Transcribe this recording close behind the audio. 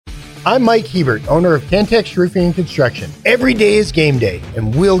I'm Mike Hebert, owner of Cantex Roofing and Construction. Every day is game day,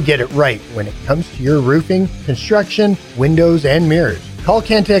 and we'll get it right when it comes to your roofing, construction, windows, and mirrors. Call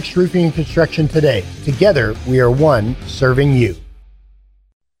Cantex Roofing and Construction today. Together, we are one serving you.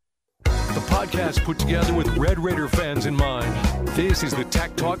 The podcast put together with Red Raider fans in mind. This is the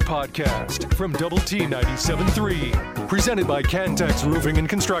Tech Talk Podcast from Double T 97.3, presented by Cantex Roofing and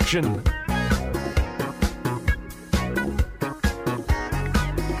Construction.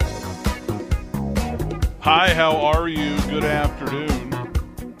 Hi, how are you? Good afternoon.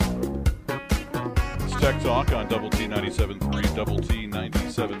 It's Tech Talk on Double T 97.3,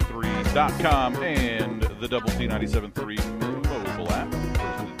 doublet973.com, and the Double T 97.3 mobile app,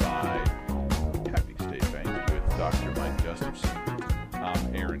 presented by Happy State Bank with Dr. Mike Gustafson.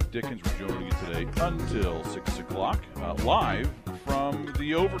 I'm Aaron Dickens. We're joining you today until 6 o'clock, live from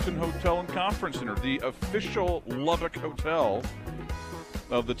the Overton Hotel and Conference Center, the official Lubbock hotel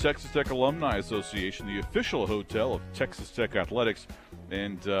of the Texas Tech Alumni Association, the official hotel of Texas Tech Athletics.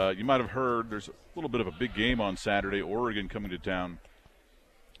 And you might have heard there's a little bit of a big game on Saturday, Oregon coming to town,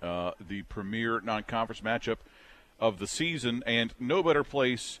 the premier non-conference matchup of the season, and no better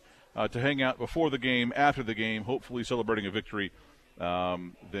place to hang out before the game, after the game, hopefully celebrating a victory,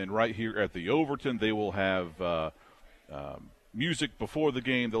 than right here at the Overton. They will have music before the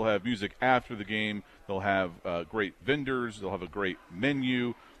game. They'll have music after the game. They'll have great vendors. They'll have a great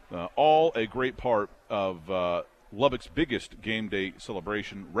menu. All a great part of Lubbock's biggest game day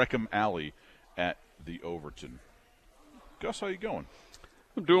celebration, Reckham Alley at the Overton. Gus, how you going?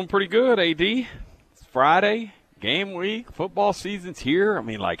 I'm doing pretty good, AD. It's Friday, game week, football season's here. I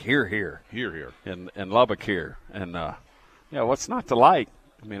mean, like here. Here. In Lubbock here. And, what's not to like?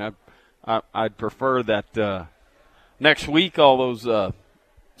 I mean, I'd prefer that next week, all those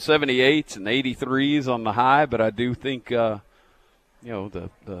 78s and 83s on the high, but I do think, the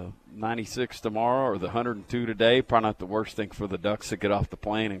 96 tomorrow or the 102 today, probably not the worst thing for the Ducks to get off the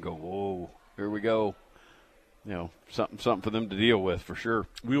plane and go, whoa, here we go. Something for them to deal with for sure.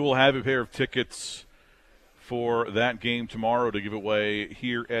 We will have a pair of tickets for that game tomorrow to give away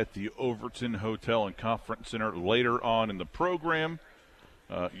here at the Overton Hotel and Conference Center later on in the program.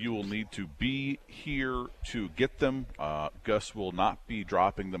 You will need to be here to get them. Gus will not be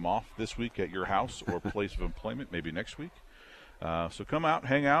dropping them off this week at your house or place of employment, maybe next week. So come out,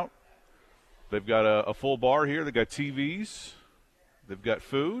 hang out. They've got a full bar here. They've got TVs. They've got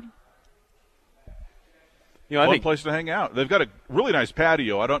food. I think place to hang out. They've got a really nice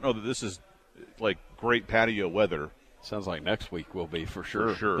patio. I don't know that this is like great patio weather. Sounds like next week will be for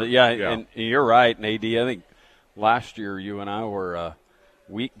sure. For sure. But yeah, and you're right, Nadie. I think last year you and I were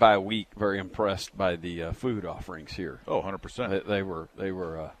week by week very impressed by the food offerings here. Oh, 100%. They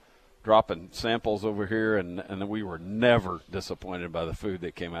were dropping samples over here, and we were never disappointed by the food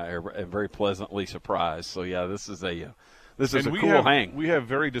that came out here, and very pleasantly surprised. So yeah, this is a cool hang. We have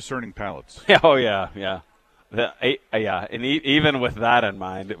very discerning palates. Oh yeah. And even with that in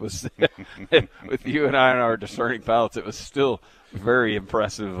mind, it was with you and I and our discerning palates, it was still very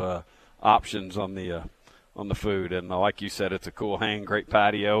impressive options on the food. And like you said, it's a cool hang, great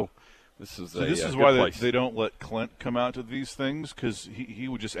patio. This is why they don't let Clint come out to these things, because he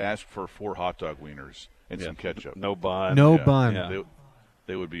would just ask for 4 hot dog wieners and some ketchup. No bun. No bun. Yeah.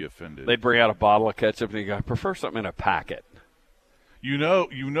 They would be offended. They'd bring out a bottle of ketchup, and you go, I prefer something in a packet. You know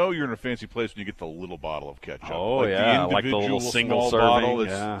you're in a fancy place when you get the little bottle of ketchup. Oh, like the little single small serving bottle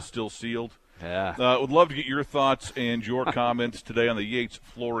that's still sealed. Yeah. Would love to get your thoughts and your comments today on the Yates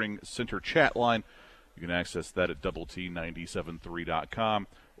Flooring Center chat line. You can access that at doublet973.com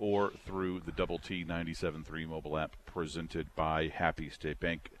or through the Double T 97.3 mobile app presented by Happy State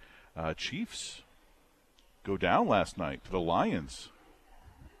Bank. Chiefs go down last night to the Lions.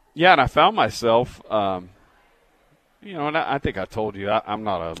 Yeah, and I found myself and I think I told you I'm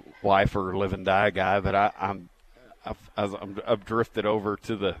not a life or live and die guy, but I've drifted over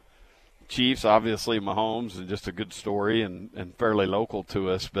to the Chiefs. Obviously, Mahomes is just a good story and fairly local to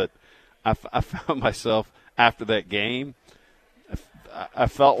us. But I found myself after that game. I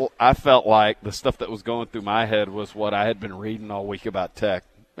felt like the stuff that was going through my head was what I had been reading all week about Tech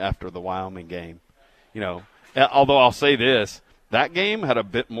after the Wyoming game. Although I'll say this, that game had a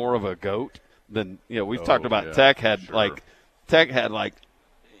bit more of a goat than we've talked about. Yeah, Tech had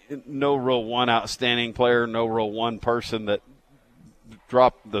no real one outstanding player, no real one person that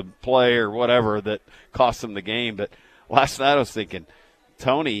dropped the play or whatever that cost them the game. But last night I was thinking,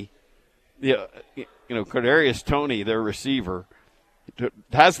 Tony, Kadarius Toney, their receiver,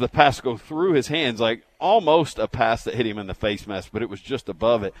 has the pass go through his hands, like almost a pass that hit him in the face mask, but it was just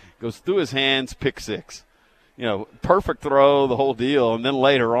above it. Goes through his hands, pick six. perfect throw, the whole deal. And then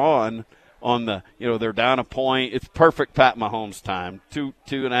later on the, they're down a point. It's perfect Pat Mahomes time.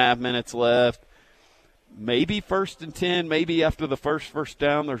 2.5 minutes left. Maybe 1st and 10, maybe after the first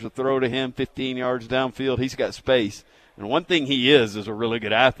down, there's a throw to him 15 yards downfield. He's got space. And one thing he is a really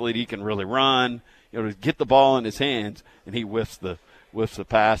good athlete. He can really run, to get the ball in his hands, and he whiffs the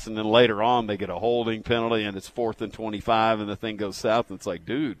pass. And then later on they get a holding penalty, and it's 4th and 25, and the thing goes south. And it's like,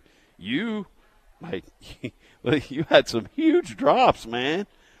 dude, you had some huge drops, man,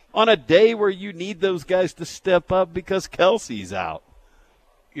 on a day where you need those guys to step up because Kelsey's out.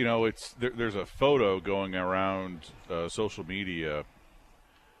 There's a photo going around social media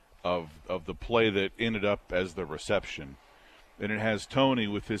of the play that ended up as the reception, and it has Tony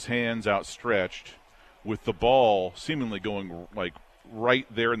with his hands outstretched, with the ball seemingly going like right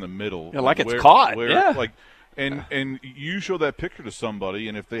there in the middle, it's caught. And you show that picture to somebody,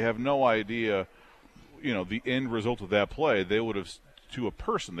 and if they have no idea, the end result of that play, they would have. To a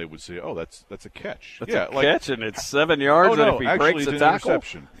person, they would say, "Oh, that's a catch." That's a catch, and it's 7 yards. And if he breaks a tackle,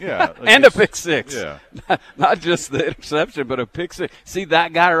 interception. Yeah, and a pick six. Yeah, not just the interception, but a pick six. See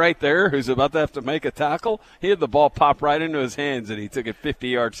that guy right there who's about to have to make a tackle? He had the ball pop right into his hands, and he took it 50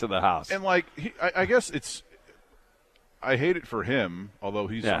 yards to the house. And I guess I hate it for him, although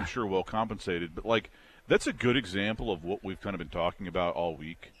he's I'm sure well compensated. But that's a good example of what we've kind of been talking about all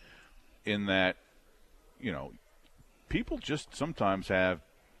week, in that, people just sometimes have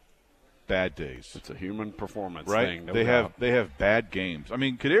bad days. It's a human performance thing. They have bad games. I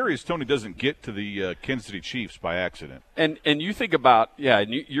mean, Kadarius Toney doesn't get to the Kansas City Chiefs by accident. And you think about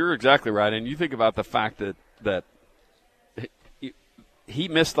and you're exactly right. And you think about the fact that he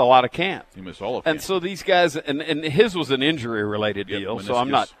missed a lot of camp. He missed all of camp. And so these guys, and his was an injury related deal. So I'm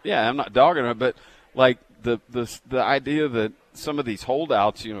not dogging it, but the idea that some of these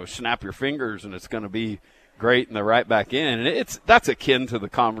holdouts, snap your fingers and it's going to be great and they're right back in. And that's akin to the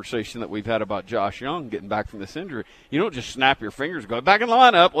conversation that we've had about Josh Young getting back from this injury. You don't just snap your fingers, go back in the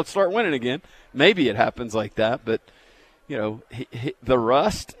lineup, let's start winning again. Maybe it happens like that, but the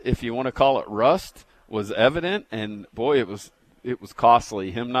rust, if you want to call it rust, was evident, and boy, it was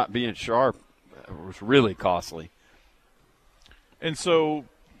costly. Him not being sharp was really costly. And so,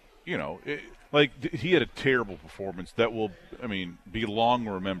 he had a terrible performance that will, be long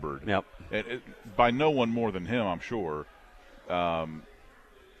remembered. Yep. And by no one more than him, I'm sure.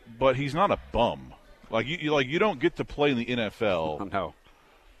 But he's not a bum. You don't get to play in the NFL. No.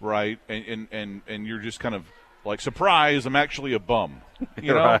 Right? And you're just kind of surprise, I'm actually a bum.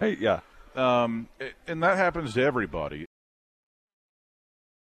 You know? Right? Yeah. And that happens to everybody.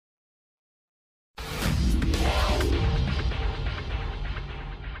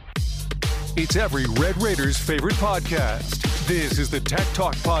 It's every Red Raiders' favorite podcast. This is the Tech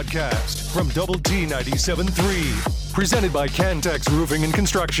Talk Podcast from Double T 97.3, presented by Cantex Roofing and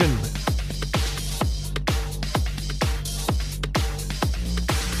Construction.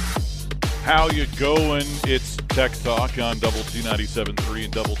 How you going? It's Tech Talk on Double T 97.3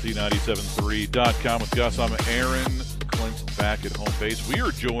 and Double T 97.3.com with Gus. I'm Aaron. Clint back at home base. We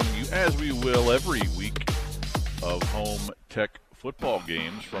are joining you, as we will every week, of home Tech football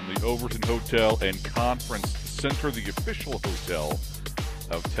games from the Overton Hotel and Conference Center, the official hotel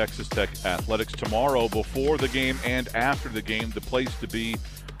of Texas Tech Athletics. Tomorrow, before the game and after the game, the place to be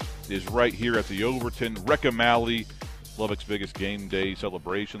is right here at the Overton. Reckamalley, Lubbock's biggest game day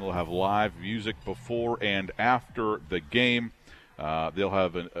celebration. They'll have live music before and after the game. They'll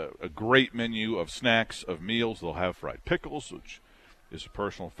have a great menu of snacks, of meals. They'll have fried pickles, which is a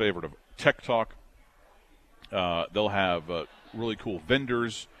personal favorite of Tech Talk. They'll have really cool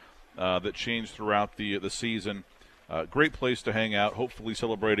vendors that change throughout the season. Great place to hang out, hopefully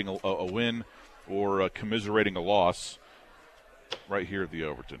celebrating a win or commiserating a loss right here at the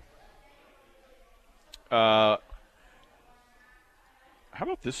Overton. How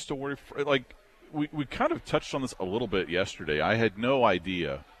about this story? We kind of touched on this a little bit yesterday. I had no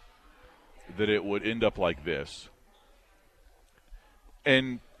idea that it would end up like this.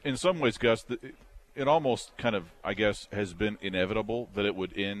 And in some ways, Gus, it almost kind of, I guess, has been inevitable that it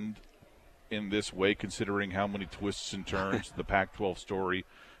would end in this way, considering how many twists and turns, the Pac-12 story,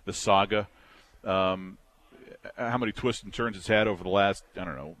 the saga, how many twists and turns it's had over the last,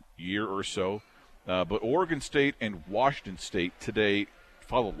 year or so. But Oregon State and Washington State today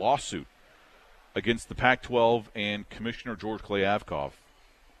filed a lawsuit against the Pac-12 and Commissioner George Kliavkoff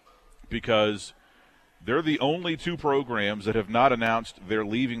because they're the only two programs that have not announced they're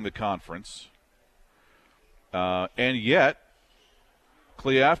leaving the conference. And yet,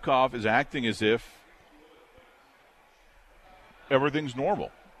 Kliavkoff is acting as if everything's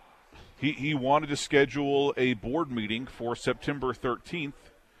normal. He wanted to schedule a board meeting for September 13th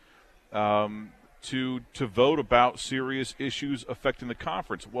to vote about serious issues affecting the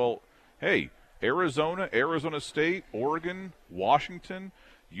conference. Well, hey, Arizona, Arizona State, Oregon, Washington,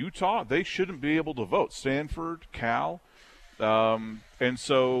 Utah, they shouldn't be able to vote. Stanford, Cal. And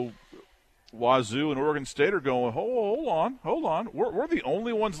so Wazoo and Oregon State are going, hold on. We're the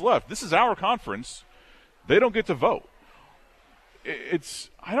only ones left. This is our conference. They don't get to vote. What is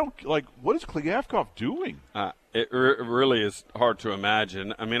Kliavkoff doing? It really is hard to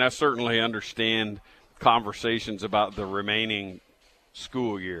imagine. I mean, I certainly understand conversations about the remaining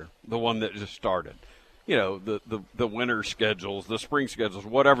school year, the one that just started. You know, the winter schedules, the spring schedules,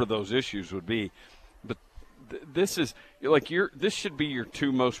 whatever those issues would be. But this is like this should be your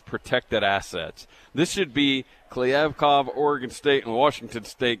two most protected assets. This should be Kliavkoff, Oregon State, and Washington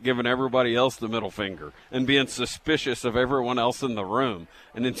State giving everybody else the middle finger and being suspicious of everyone else in the room.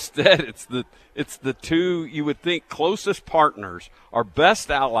 And instead, it's the two you would think closest partners, our best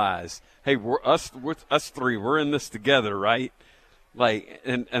allies. Hey, us three, we're in this together, right? Like,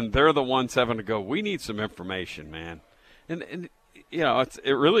 and they're the ones having to go, we need some information, man. And you know,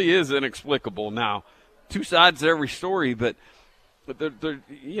 it really is inexplicable. Now, two sides to every story, but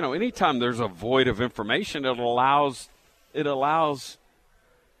you know, anytime there's a void of information, it allows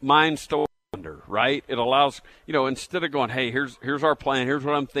minds to wander, right? It allows, you know, instead of going, hey, here's our plan, here's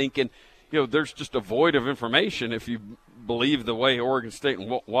what I'm thinking, you know, there's just a void of information if you believe the way Oregon State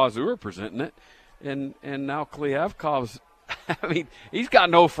and Wazoo are presenting it. And now Kliavkoff's, I mean, he's got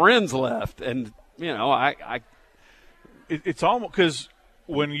no friends left. And, you know, It's almost because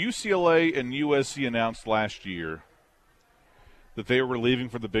when UCLA and USC announced last year that they were leaving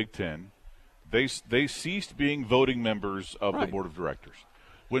for the Big Ten, they ceased being voting members of the board of directors.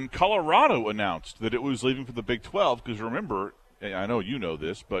 When Colorado announced that it was leaving for the Big 12, because remember, I know you know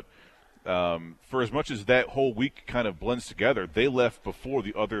this, but for as much as that whole week kind of blends together, they left before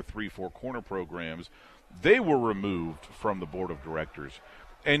the other 3-4 corner programs. They were removed from the board of directors.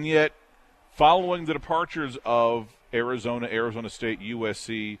 And yet, following the departures of Arizona, Arizona State,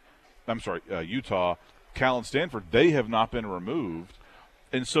 Utah, Cal, and Stanford, they have not been removed.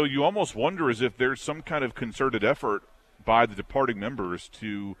 And so you almost wonder as if there's some kind of concerted effort by the departing members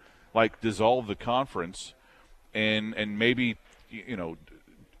to, like, dissolve the conference and maybe, you know,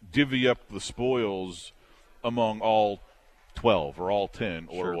 divvy up the spoils among all 12 or all 10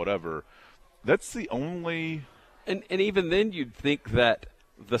 or whatever. That's the only – And even then you'd think that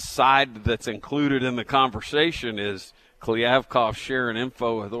the side that's included in the conversation is Kliavkoff sharing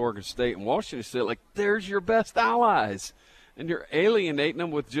info with Oregon State and Washington State. Like, there's your best allies. And you're alienating them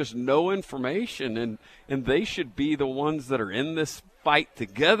with just no information. And they should be the ones that are in this fight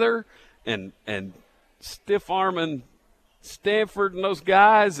together and stiff-arming Stanford and those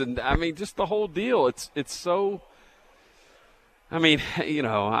guys. And, I mean, just the whole deal. It's so – I mean, you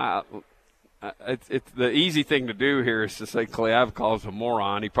know, it's the easy thing to do here is to say Kliavkoff's a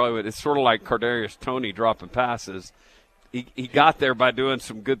moron. He probably would. It's sort of like Kadarius Toney dropping passes. He got there by doing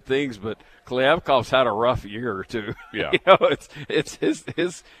some good things, but Kliavkoff's had a rough year or two. Yeah, you know, it's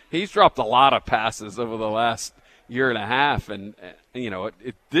his. He's dropped a lot of passes over the last year and a half, and you know,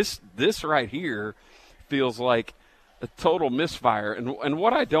 this right here feels like a total misfire. And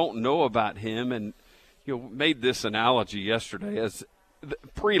what I don't know about him, and you know, made this analogy yesterday as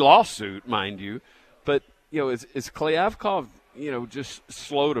pre-lawsuit, mind you, but you know, is Kliavkoff, you know, just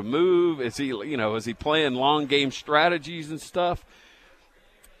slow to move? Is he playing long game strategies and stuff?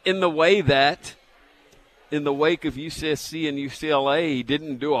 In the way that, in the wake of UCSC and UCLA, he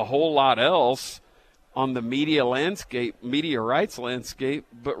didn't do a whole lot else on the media rights landscape,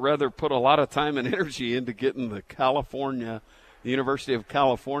 but rather put a lot of time and energy into getting the University of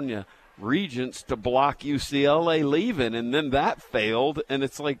California regents to block UCLA leaving, and then that failed. And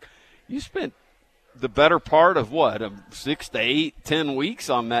it's like, you spent the better part of 6 to 8, 10 weeks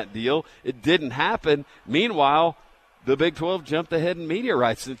on that deal. It didn't happen. Meanwhile, the Big 12 jumped ahead in media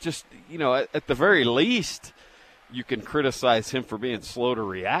rights. It just, you know, at the very least, you can criticize him for being slow to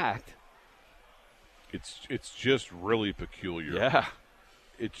react. It's just really peculiar. Yeah.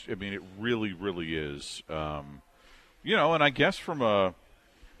 It really, really is. You know, and I guess from a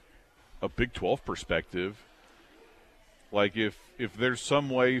Big 12 perspective, like if there's some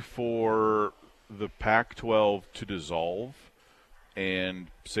way for the Pac-12 to dissolve and,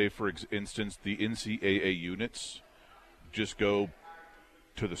 say, for instance, the NCAA units just go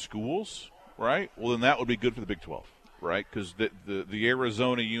to the schools, right? Well, then that would be good for the Big 12, right? Because the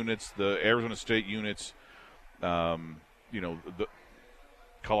Arizona units, the Arizona State units, you know, the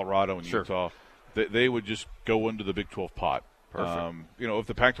Colorado and Utah, they would just go into the Big 12 pot. Perfect. If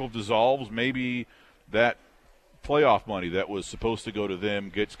the Pac-12 dissolves, maybe that playoff money that was supposed to go to them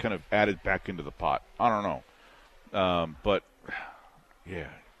gets kind of added back into the pot. I don't know. But, yeah,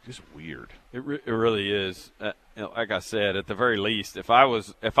 just weird. It really is. Like I said, at the very least, if I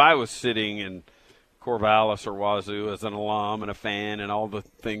was sitting in Corvallis or Wazoo as an alum and a fan and all the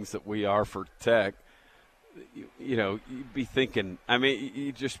things that we are for Tech, you'd be thinking,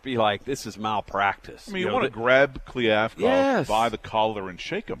 you'd just be like, this is malpractice. You want to grab Kliavkoff by the collar and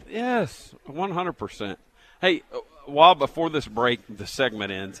shake him. Yes, 100%. Hey, while before this break, the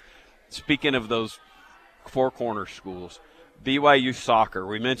segment ends, speaking of those Four Corner schools, BYU soccer,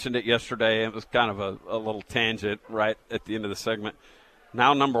 we mentioned it yesterday. It was kind of a little tangent right at the end of the segment.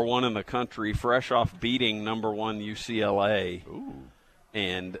 Now number 1 in the country, fresh off beating number 1 UCLA. Ooh.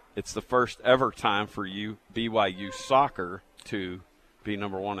 And it's the first ever time for BYU soccer to be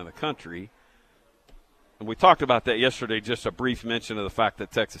number 1 in the country. And we talked about that yesterday, just a brief mention of the fact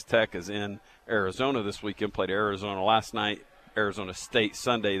that Texas Tech is in Arizona this weekend, played Arizona last night, Arizona State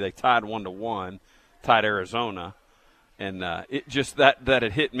Sunday. They tied 1-1, tied Arizona. And it just that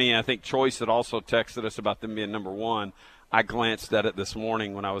it hit me. I think Choice had also texted us about them being number 1. I glanced at it this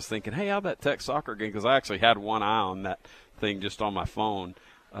morning when I was thinking, hey, how'd that Tech soccer game? Because I actually had one eye on that thing just on my phone.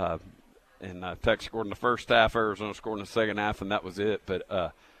 And Tech scored in the first half, Arizona scored in the second half, and that was it.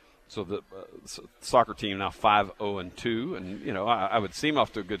 But so the soccer team now 5-0-2, and I would seem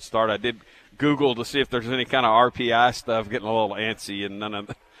off to a good start. I did Google to see if there's any kind of RPI stuff, getting a little antsy, and none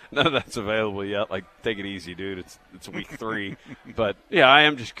of that's available yet. Like, take it easy, dude. It's week 3, but yeah, I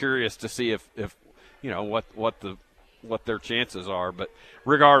am just curious to see if what their chances are. But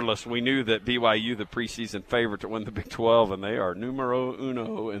regardless, we knew that BYU, the preseason favorite to win the Big 12, and they are numero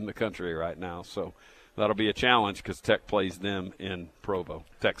uno in the country right now. So that'll be a challenge because Tech plays them in Provo.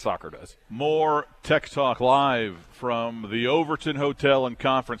 Tech soccer does. More Tech Talk live from the Overton Hotel and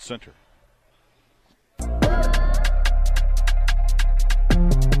Conference Center.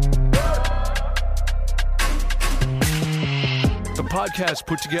 The podcast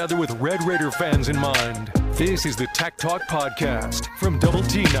put together with Red Raider fans in mind. This is the Tech Talk Podcast from Double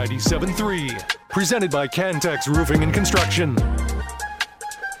T 97.3, presented by Cantex Roofing and Construction.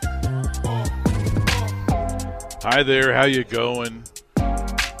 Hi there, how you going?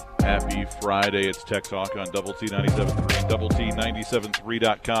 Happy Friday. It's Tech Talk on Double T 97.3 and Double T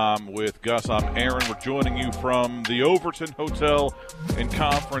 97.3.com with Gus. I'm Aaron. We're joining you from the Overton Hotel and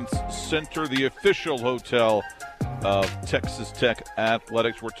Conference Center, the official hotel of Texas Tech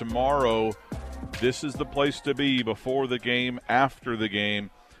Athletics, where tomorrow this is the place to be before the game, after the game.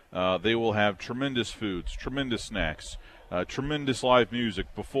 They will have tremendous foods, tremendous snacks, tremendous live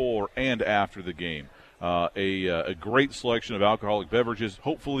music before and after the game. A great selection of alcoholic beverages,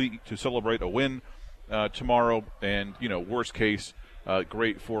 hopefully to celebrate a win tomorrow, and, worst case,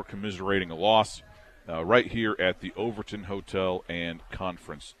 great for commiserating a loss. Right here at the Overton Hotel and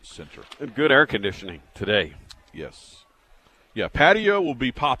Conference Center. And good air conditioning today. Yes. Yeah, patio will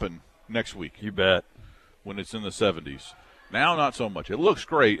be popping next week. You bet. When it's in the 70s. Now, not so much. It looks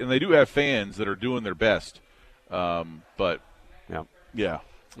great, and they do have fans that are doing their best. But, yeah.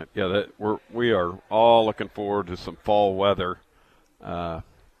 Yeah, we are all looking forward to some fall weather, and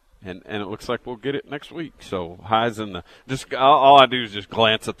it looks like we'll get it next week. So highs in the all I do is just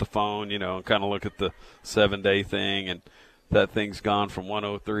glance at the phone, and kind of look at the 7-day thing, and that thing's gone from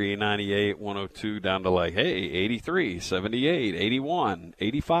 103, 98, 102 down to like, hey, 83, 78, 81,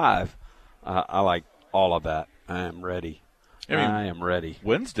 85. I like all of that. I am ready. I am ready.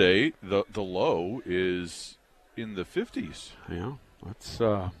 Wednesday, the low is in the 50s. Yeah. That's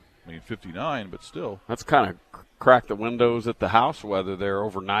 59, but still. That's kind of crack the windows at the house weather there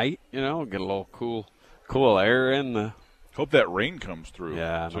overnight, get a little cool air in the. Hope that rain comes through.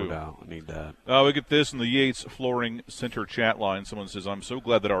 Yeah, too. No doubt. I need that. We get this in the Yates Flooring Center chat line. Someone says, I'm so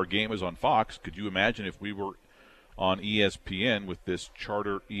glad that our game is on Fox. Could you imagine if we were on ESPN with this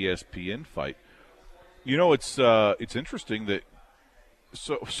charter ESPN fight? It's interesting that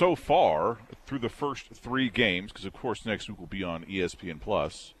so far through the first 3 games, because of course next week will be on ESPN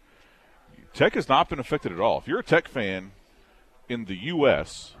Plus, Tech has not been affected at all. If you're a Tech fan in the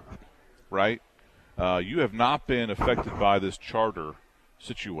U.S., right, you have not been affected by this charter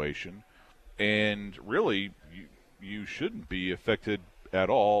situation, and really you shouldn't be affected at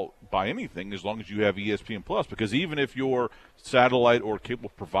all by anything as long as you have ESPN Plus, because even if your satellite or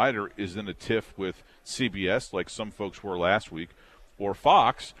cable provider is in a tiff with CBS, like some folks were last week, or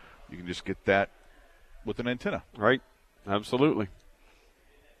Fox, you can just get that with an antenna. Right. Absolutely.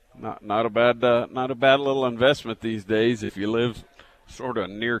 Not a bad little investment these days if you live sort of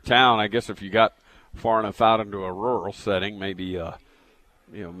near town. I guess if you got far enough out into a rural setting, maybe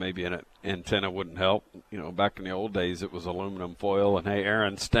maybe an antenna wouldn't help. Back in the old days, it was aluminum foil, and hey,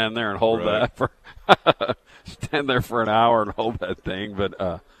 Aaron, stand there and hold that for stand there for an hour and hold that thing.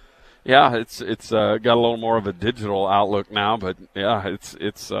 But yeah, it's got a little more of a digital outlook now. But yeah,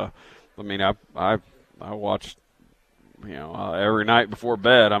 it's. I mean, I watched. Every night before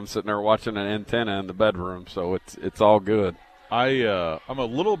bed, I'm sitting there watching an antenna in the bedroom, so it's all good. I'm a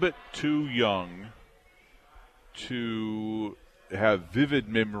little bit too young to have vivid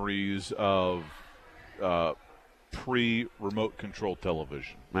memories of pre-remote control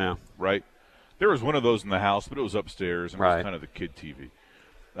television. Yeah. Right? There was one of those in the house, but it was upstairs, and it Right. was kind of the kid TV.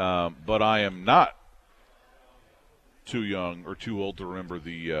 But I am not too young or too old to remember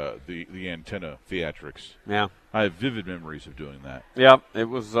the antenna theatrics. Yeah. I have vivid memories of doing that. Yeah, it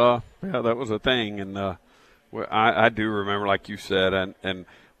was. That was a thing, and I do remember, like you said, and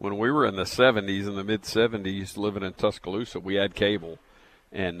when we were in the '70s, in the mid '70s, living in Tuscaloosa, we had cable,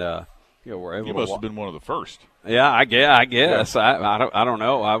 and we're able. You must have been one of the first. Yeah, I guess. Yeah. I don't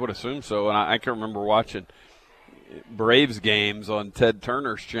know. I would assume so, and I can remember watching Braves games on Ted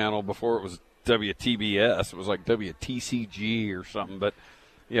Turner's channel before it was WTBS. It was like WTCG or something, but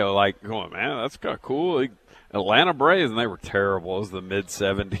like going, man, that's kind of cool. Atlanta Braves, and they were terrible. It was the mid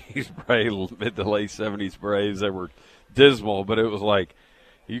 '70s Braves, mid to late '70s Braves. They were dismal, but it was like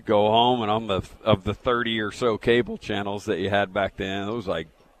you go home, and of the 30 or so cable channels that you had back then, it was like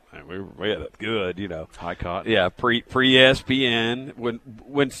we had it good, High cotton. Yeah, pre ESPN,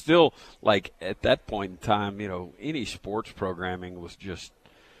 when still, like, at that point in time, any sports programming was just,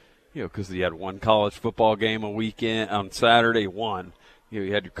 because you had one college football game a weekend on Saturday, one.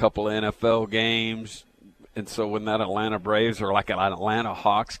 You had a couple of NFL games. And so when that Atlanta Braves or like an Atlanta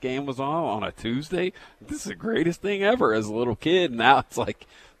Hawks game was on a Tuesday, this is the greatest thing ever as a little kid. Now it's like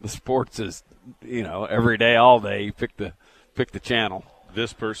the sports is, every day, all day, you pick the channel.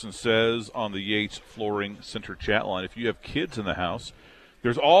 This person says on the Yates Flooring Center chat line, if you have kids in the house,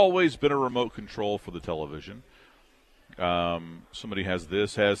 there's always been a remote control for the television. Somebody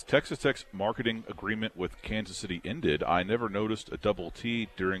has Texas Tech's marketing agreement with Kansas City ended. I never noticed a double T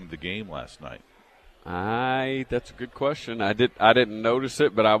during the game last night. That's a good question. I didn't notice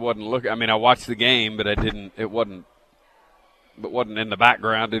it, but I wasn't looking. I mean, I watched the game, but it wasn't in the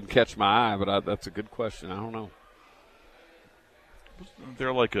background. Didn't catch my eye, but that's a good question. I don't know.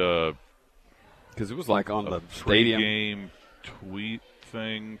 They're like because it was like on the stadium game tweet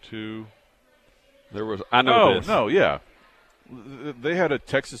thing too. There was. I know this. No, yeah. They had a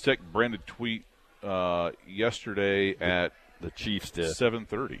Texas Tech branded tweet yesterday at the Chiefs did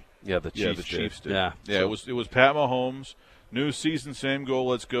 7:30. Yeah, the Chiefs did. Yeah. So, it was Pat Mahomes, new season, same goal,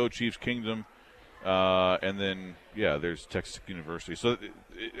 let's go, Chiefs Kingdom. And then, there's Texas University. So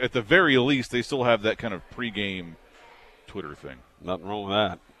at the very least, they still have that kind of pregame Twitter thing. Nothing wrong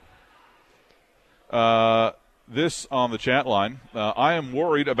with that. This on the chat line, I am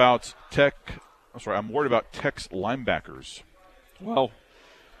worried about Tech's linebackers. Well,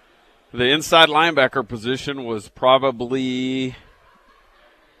 the inside linebacker position was probably –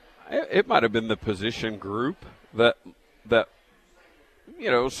 it might have been the position group that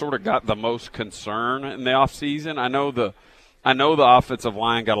sort of got the most concern in the offseason. I know the offensive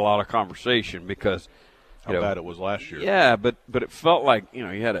line got a lot of conversation because how bad it was last year. Yeah, but it felt like you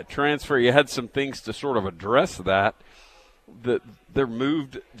had a transfer. You had some things to sort of address that. They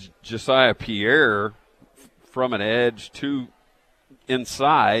moved Josiah Pierre from an edge to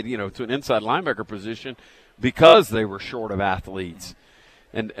inside, to an inside linebacker position because they were short of athletes.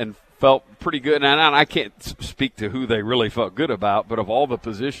 And felt pretty good. And I can't speak to who they really felt good about, but of all the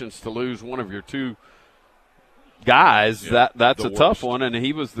positions to lose one of your two guys, that's a tough one. And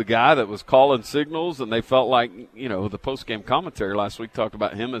he was the guy that was calling signals, and they felt like, the post-game commentary last week talked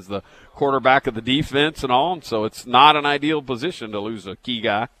about him as the quarterback of the defense and all. And so it's not an ideal position to lose a key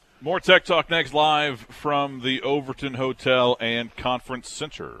guy. More Tech Talk next, live from the Overton Hotel and Conference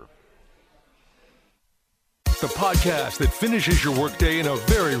Center. The podcast that finishes your workday in a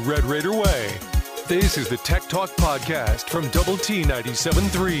very Red Raider way. This is the Tech Talk Podcast from Double T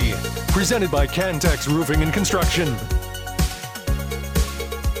 97.3, presented by Cantex Roofing and Construction.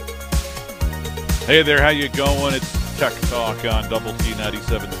 Hey there, how you going? It's Tech Talk on Double T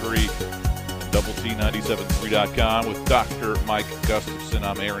 97.3, DoubleT973.com with Dr. Mike Gustafson.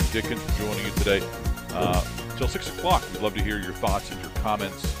 I'm Aaron Dickens joining you today till 6 o'clock. We'd love to hear your thoughts and your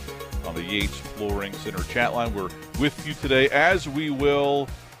comments on the Yates Flooring Center chat line. We're with you today, as we will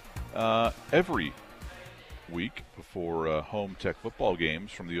every week before home Tech football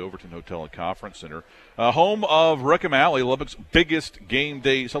games from the Overton Hotel and Conference Center. Home of Wreckham Alley, Lubbock's biggest game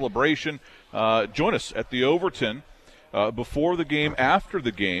day celebration. Join us at the Overton before the game, after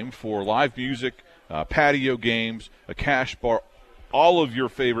the game for live music, patio games, a cash bar, all of your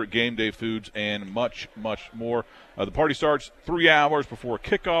favorite game day foods, and much, much more. The party starts 3 hours before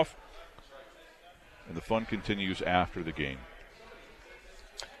kickoff, and the fun continues after the game.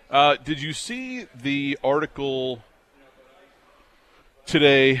 Did you see the article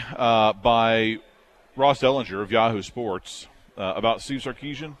today by Ross Dellinger of Yahoo Sports about Steve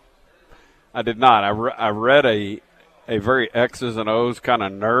Sarkesian? I did not. I read a very X's and O's kind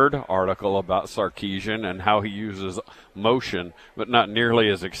of nerd article about Sarkesian and how he uses motion, but not nearly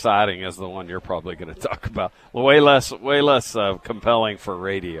as exciting as the one you're probably going to talk about. Way less compelling for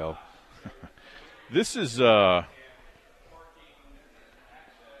radio. This is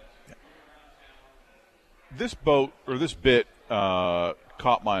this bit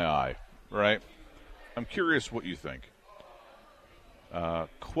caught my eye, right? I'm curious what you think.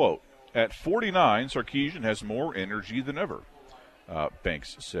 Quote, at 49, Sarkesian has more energy than ever,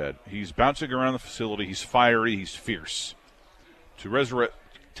 Banks said. He's bouncing around the facility. He's fiery. He's fierce. To resurrect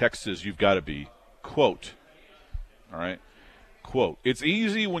Texas, you've got to be, quote, all right, quote, it's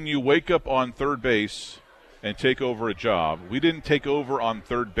easy when you wake up on third base and take over a job. We didn't take over on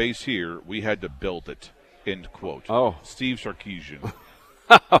third base here. We had to build it, end quote. Oh. Steve Sarkesian.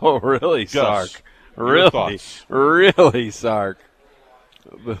 Oh, really, Gus, Sark? your thoughts? Really, Sark?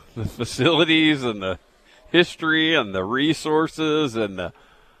 The facilities and the history and the resources and the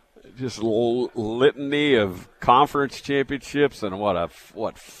just litany of conference championships and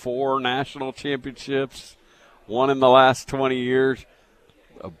what 4 national championships, 1 in the last 20 years,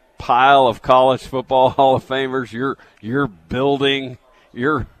 a pile of college football Hall of Famers. You're building.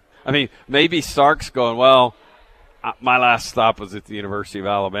 I mean, maybe Sark's going, well, my last stop was at the University of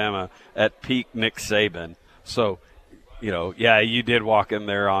Alabama at peak Nick Saban, so. Yeah, you did walk in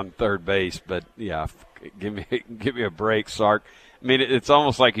there on third base, but yeah, give me a break, Sark. I mean, it's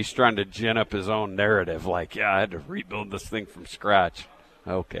almost like he's trying to gin up his own narrative. Like, yeah, I had to rebuild this thing from scratch.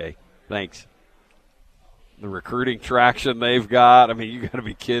 Okay, thanks. The recruiting traction they've got. I mean, you got to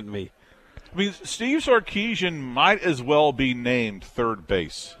be kidding me. I mean, Steve Sarkesian might as well be named third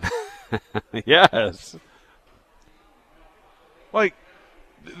base. Yes. Like,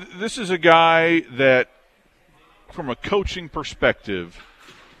 this is a guy that, from a coaching perspective,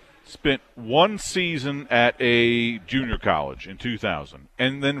 spent 1 season at a junior college in 2000.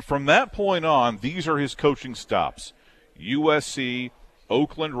 And then from that point on, these are his coaching stops. USC,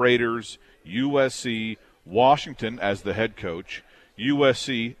 Oakland Raiders, USC, Washington as the head coach,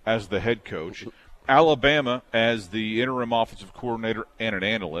 USC as the head coach, Alabama as the interim offensive coordinator and an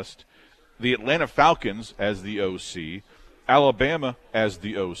analyst, the Atlanta Falcons as the OC, Alabama as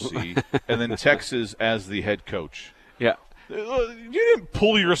the OC, and then Texas as the head coach. Yeah. You didn't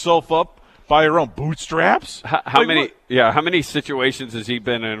pull yourself up by your own bootstraps. How many situations has he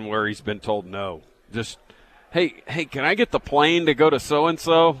been in where he's been told no? Just, hey, can I get the plane to go to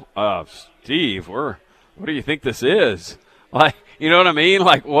so-and-so? Steve, what do you think this is? Like, you know what I mean?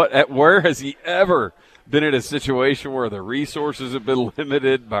 Like, where has he ever been in a situation where the resources have been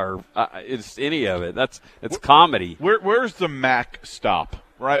limited by it's any of it? It's comedy. Where's the MAC stop?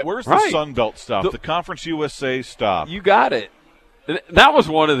 Right. Where's the Sun Belt stop? The Conference USA stop. You got it. That was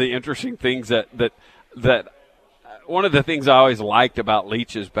one of the interesting things that one of the things I always liked about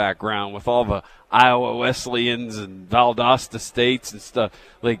Leach's background with all the Iowa Wesleyans and Valdosta States and stuff.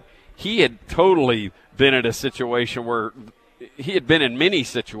 Like, he had totally been in a situation where he had been in many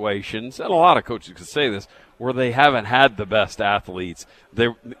situations, and a lot of coaches could say this, where they haven't had the best athletes.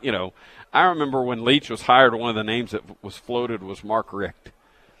 I remember when Leach was hired, one of the names that was floated was Mark Richt.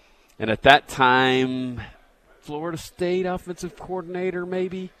 And at that time, Florida State offensive coordinator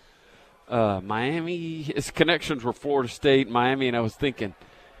maybe. Miami, his connections were Florida State, Miami, and I was thinking,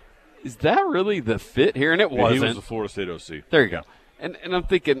 is that really the fit here? And it wasn't. He was the Florida State OC. There you go. And I'm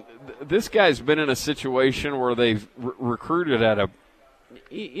thinking, this guy's been in a situation where they've recruited at a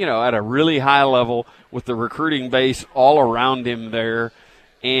really high level with the recruiting base all around him there,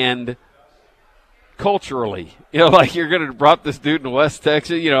 and culturally, like you're going to drop this dude in West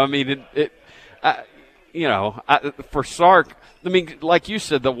Texas. For Sark, I mean, like you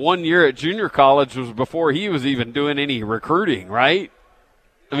said, the 1 year at junior college was before he was even doing any recruiting, right?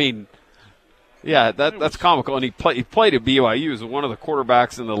 I mean, yeah, that's comical. And he played at BYU. He was one of the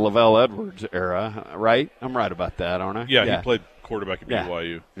quarterbacks in the Lavelle Edwards era, right? I'm right about that, aren't I? Yeah, he played quarterback at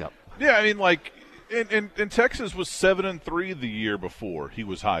BYU. Yeah. Yeah, I mean, like, And Texas was 7-3 the year before he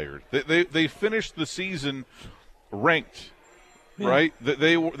was hired. They finished the season ranked, right?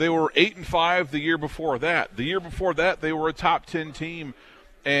 They were 8-5 the year before that. The year before that, they were a top 10 team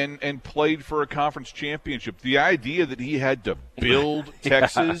and played for a conference championship. The idea that he had to build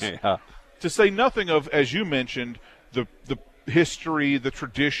Texas, to say nothing of, as you mentioned, the history, the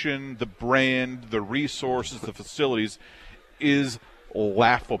tradition, the brand, the resources, the facilities, is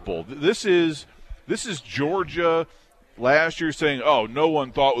laughable. This is Georgia last year saying, "Oh, no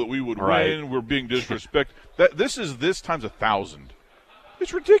one thought that we would win. We're being disrespected." This is this times 1,000.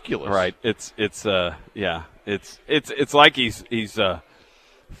 It's ridiculous. Right. It's like he's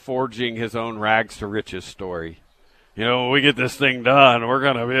forging his own rags to riches story. You know, when we get this thing done, we're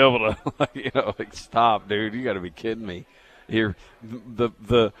gonna be able to, stop, dude. You got to be kidding me. Here,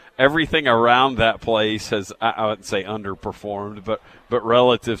 the everything around that place has, I wouldn't say underperformed, but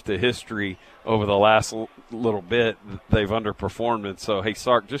relative to history over the last little bit, they've underperformed. And so, hey,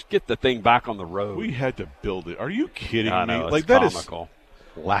 Sark, just get the thing back on the road. We had to build it. Are you kidding me? Like, that comical.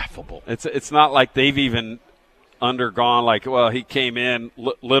 Is laughable. It's not like they've even undergone, he came in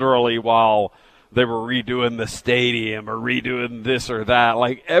literally while they were redoing the stadium or redoing this or that.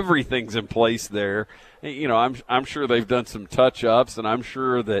 Like, everything's in place there. You know, I'm sure they've done some touch-ups, and I'm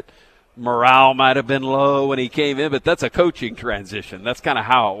sure that morale might have been low when he came in, but that's a coaching transition. That's kind of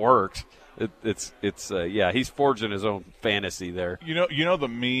how it works. He's forging his own fantasy there. You know the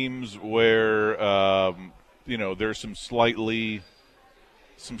memes where there's some slightly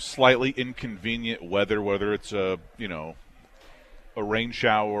inconvenient weather, whether it's a rain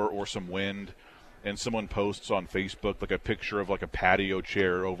shower or some wind, and someone posts on Facebook like a picture of like a patio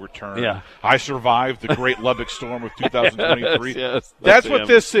chair overturned. Yeah. I survived the Great Lubbock Storm of 2023. Yes, that's what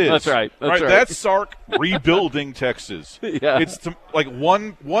this is. That's right. That's Sark rebuilding Texas. Yeah. It's like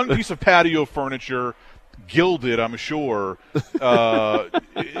one piece of patio furniture, gilded, I'm sure.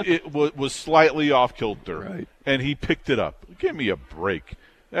 It was slightly off kilter, and he picked it up. Give me a break.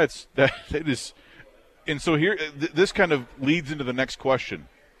 It is. And so here, this kind of leads into the next question.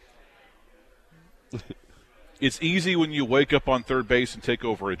 It's easy when you wake up on third base and take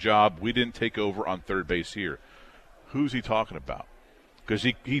over a job. We didn't take over on third base here. Who's he talking about? Because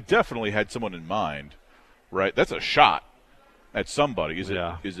he definitely had someone in mind, right? That's a shot at somebody. Is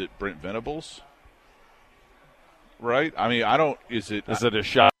it Brent Venables? Right? I mean, is it a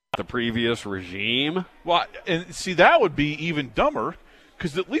shot at the previous regime? Well, and see, that would be even dumber,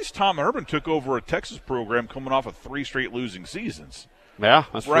 because at least Tom Urban took over a Texas program coming off of 3 straight losing seasons. Yeah,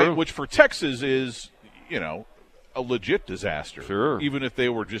 that's right. True. Which for Texas is, a legit disaster. Sure. Even if they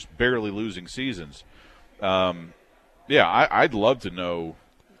were just barely losing seasons. I'd love to know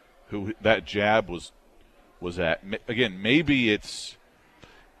who that jab was at. Again, maybe it's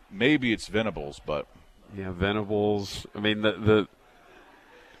Venables, but Venables. I mean,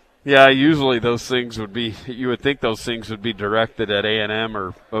 usually those things would be. You would think those things would be directed at A&M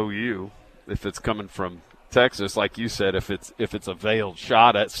or OU if it's coming from Texas, like you said, if it's a veiled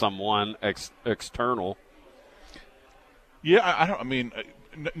shot at someone external. Yeah,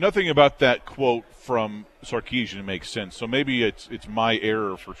 nothing about that quote from Sarkesian makes sense. So maybe it's my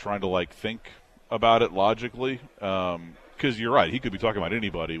error for trying to think about it logically. Because you're right, he could be talking about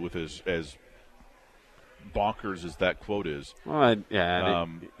anybody with as bonkers as that quote is. Well,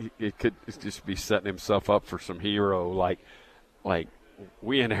 it could just be setting himself up for some hero like.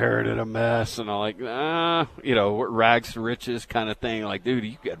 We inherited a mess, and I'm rags to riches kind of thing. Like, dude,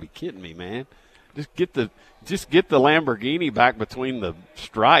 you got to be kidding me, man. Just get the Lamborghini back between the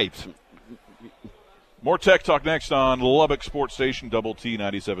stripes. More Tech Talk next on Lubbock Sports Station, Double T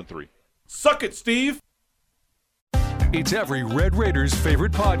 97.3. Suck it, Steve. It's every Red Raiders'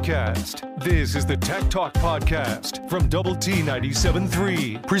 favorite podcast. This is the Tech Talk Podcast from Double T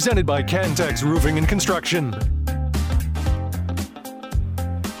 97.3, presented by Cantex Roofing and Construction.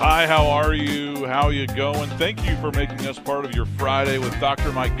 Hi, how are you? How you going? Thank you for making us part of your Friday with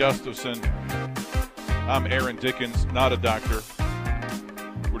Dr. Mike Gustafson. I'm Aaron Dickens, not a doctor.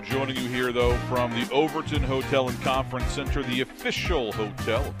 We're joining you here, though, from the Overton Hotel and Conference Center, the official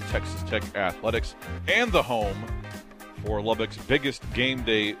hotel of Texas Tech Athletics, and the home for Lubbock's biggest game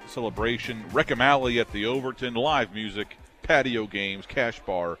day celebration. Reckamalley at the Overton, live music, patio games, cash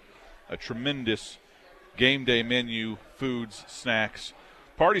bar, a tremendous game day menu, foods, snacks.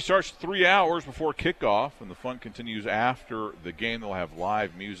 Party starts 3 hours before kickoff, and the fun continues after the game. They'll have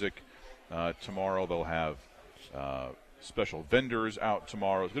live music tomorrow. They'll have special vendors out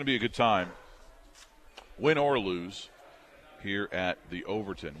tomorrow. It's going to be a good time, win or lose, here at the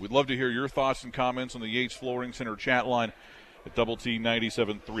Overton. We'd love to hear your thoughts and comments on the Yates Flooring Center chat line at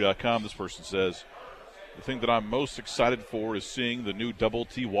doublet97.3.com. This person says, The thing that I'm most excited for is seeing the new Double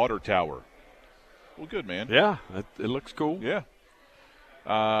T water tower. Well, good, man. Yeah, it looks cool. Yeah.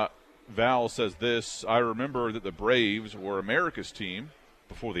 Val says this, I remember that the Braves were America's team,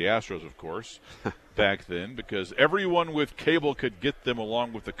 before the Astros, of course, back then, because everyone with cable could get them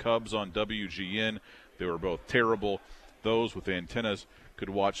along with the Cubs on WGN. They were both terrible. Those with antennas could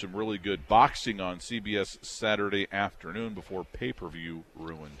watch some really good boxing on CBS Saturday afternoon before pay-per-view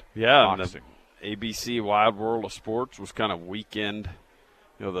ruined boxing. And the ABC Wild World of Sports was kind of weekend,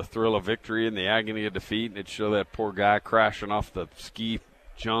 the thrill of victory and the agony of defeat, and it'd show that poor guy crashing off the ski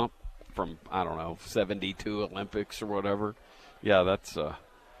jump from, 72 Olympics or whatever. Yeah, those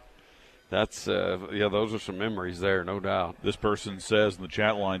are some memories there, no doubt. This person says in the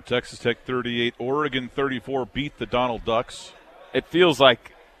chat line, Texas Tech 38, Oregon 34 beat the Donald Ducks. It feels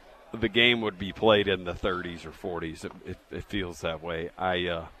like the game would be played in the 30s or 40s. It feels that way.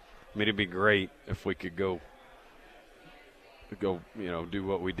 It'd be great if we could go, do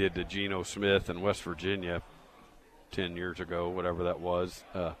what we did to Geno Smith in West Virginia 10 years ago, whatever that was,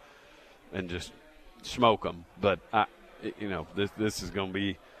 and just smoke them. But, this is going to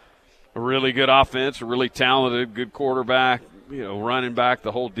be a really good offense, a really talented, good quarterback, running back,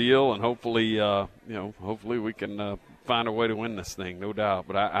 the whole deal, and hopefully we can find a way to win this thing, no doubt.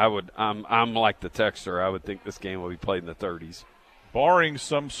 But I'm like the texter. I would think this game will be played in the 30s. Barring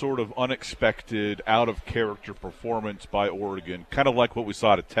some sort of unexpected, out-of-character performance by Oregon, kind of like what we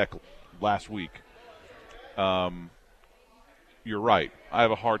saw at Tech last week, you're right. I have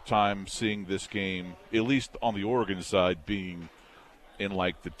a hard time seeing this game, at least on the Oregon side, being in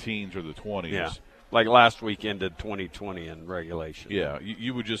like the teens or the 20s. Yeah, like last week ended 2020 in regulation. Yeah,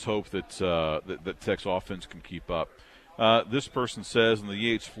 you would just hope that that Tech's offense can keep up. This person says in the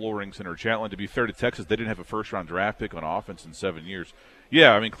Yates Flooring Center chat line, to be fair to Texas, they didn't have a first-round draft pick on offense in 7 years.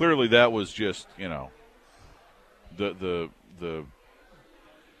 Yeah, clearly that was just, the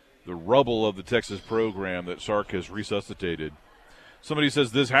rubble of the Texas program that Sark has resuscitated. Somebody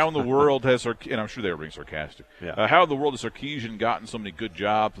says this, how in the world has Sark, and I'm sure they were being sarcastic, how in the world has Sarkesian gotten so many good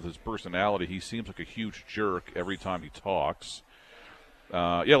jobs with his personality? He seems like a huge jerk every time he talks.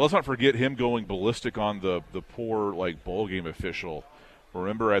 Let's not forget him going ballistic on the poor bowl game official.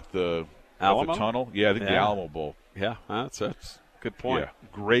 Remember at the tunnel? Yeah, I think the Alamo Bowl. Yeah, that's a good point. Yeah,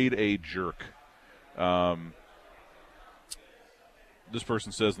 grade A jerk. This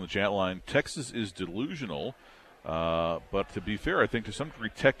person says in the chat line, Texas is delusional, but to be fair, I think to some degree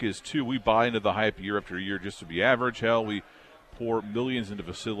Tech is too. We buy into the hype year after year just to be average. Hell, we pour millions into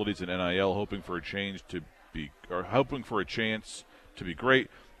facilities and NIL, hoping for a chance to be great.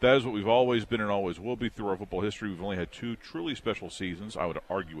 That is what we've always been and always will be through our football history. We've only had 2 truly special seasons. I would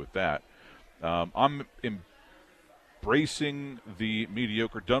argue with that. I'm embracing the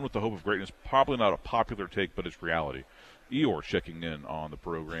mediocre, done with the hope of greatness. Probably not a popular take, but it's reality. Eeyore checking in on the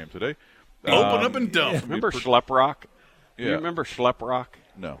program today. Open up and dump. Remember Schleprock? Yeah. You remember Schleprock?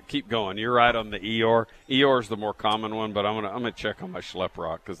 No. Keep going. You're right on the Eeyore. Eeyore's the more common one, but I'm gonna check on my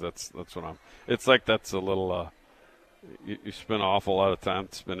Schleprock because that's what I'm. It's like that's a little. You spend an awful lot of time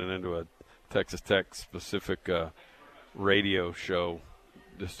spinning into a Texas Tech specific radio show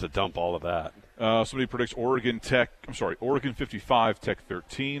just to dump all of that. Somebody predicts Oregon 55, Tech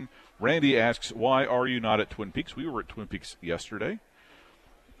 13. Randy asks, why are you not at Twin Peaks? We were at Twin Peaks yesterday.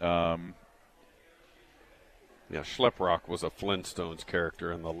 Schleprock was a Flintstones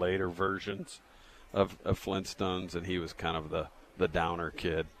character in the later versions of Flintstones, and he was kind of the downer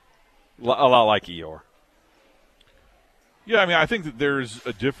kid. A lot like Eeyore. Yeah, I think that there's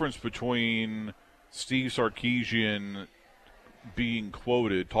a difference between Steve Sarkesian being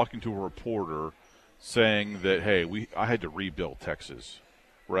quoted, talking to a reporter, saying that, hey, I had to rebuild Texas,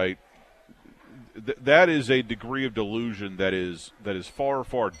 right? That is a degree of delusion that is far,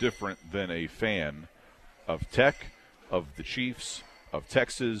 far different than a fan of Tech, of the Chiefs, of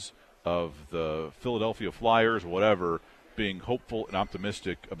Texas, of the Philadelphia Flyers, whatever, being hopeful and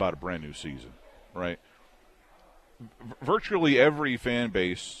optimistic about a brand new season, right? Virtually every fan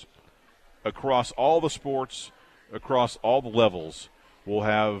base across all the sports, across all the levels, will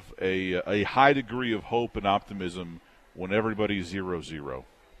have a high degree of hope and optimism when everybody's 0-0.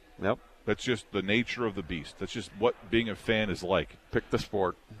 Yep. That's just the nature of the beast. That's just what being a fan is like. Pick the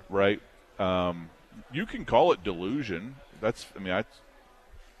sport. Right? You can call it delusion. It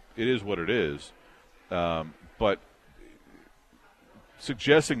is what it is. But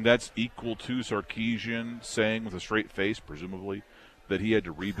suggesting that's equal to Sarkesian saying with a straight face, presumably, that he had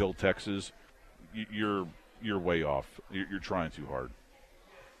to rebuild Texas, you're way off. You're trying too hard.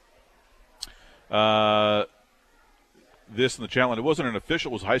 this in the chat line. It wasn't an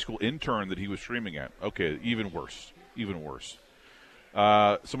official. It was a high school intern that he was streaming at. Okay, even worse. Even worse.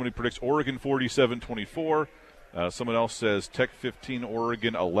 Somebody predicts Oregon 47-24. Someone else says Tech 15,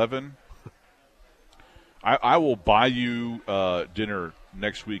 Oregon 11. I will buy you dinner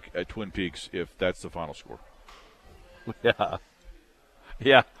next week at Twin Peaks if that's the final score. Yeah.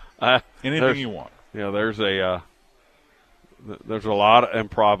 Yeah. Anything you want. Yeah, there's a lot of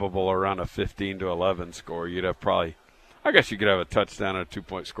improbable around a 15-11 score. You'd have I guess you could have a touchdown and a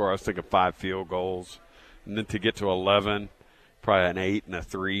 2-point score. I was thinking 5 field goals. And then to get to 11, probably an 8 and a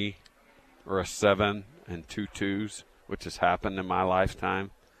 3 or a 7 and 2 twos, which has happened in my lifetime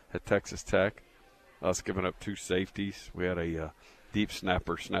at Texas Tech. Us giving up 2 safeties. We had a deep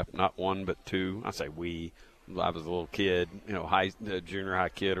snapper snap not 1 but 2. I say we. I was a little kid, junior high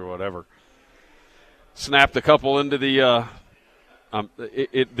kid or whatever. Snapped a couple into the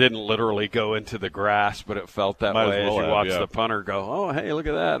it didn't literally go into the grass, but it felt that way as you watch the punter go, oh, hey, look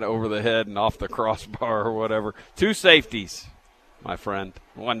at that, over the head and off the crossbar or whatever. 2 safeties, my friend.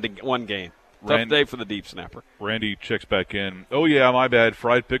 One game. Tough day for the deep snapper. Randy checks back in. Oh, yeah, my bad.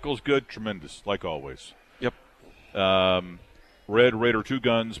 Fried pickles, good, tremendous, like always. Yep. Red Raider 2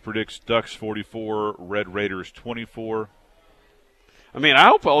 Guns predicts Ducks 44, Red Raiders 24. I mean, I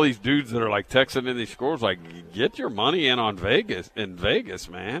hope all these dudes that are like texting in these scores, like, get your money in on Vegas,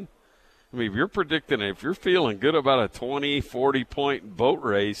 man. I mean, if you're predicting, if you're feeling good about a 20, 40-point boat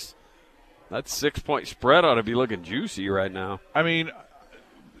race, that 6-point spread ought to be looking juicy right now. I mean,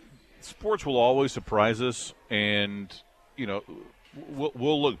 sports will always surprise us, and,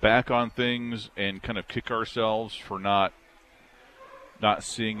 we'll look back on things and kind of kick ourselves for not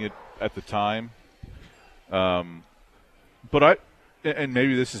seeing it at the time. And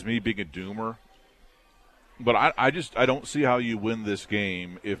maybe this is me being a doomer, but I don't see how you win this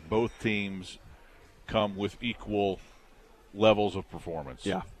game if both teams come with equal levels of performance.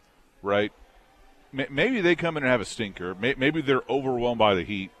 Yeah. Right? Maybe they come in and have a stinker. Maybe they're overwhelmed by the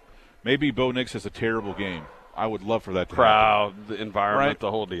heat. Maybe Bo Nix has a terrible game. I would love for that to crowd, happen. The environment, right? The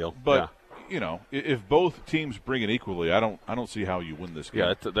whole deal. But, if both teams bring it equally, I don't see how you win this game.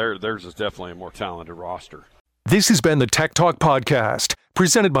 Yeah, theirs is definitely a more talented roster. This has been the Tech Talk Podcast,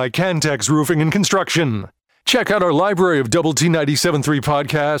 presented by Cantex Roofing and Construction. Check out our library of Double T 97.3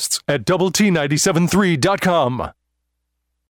 podcasts at doublet97.3.com.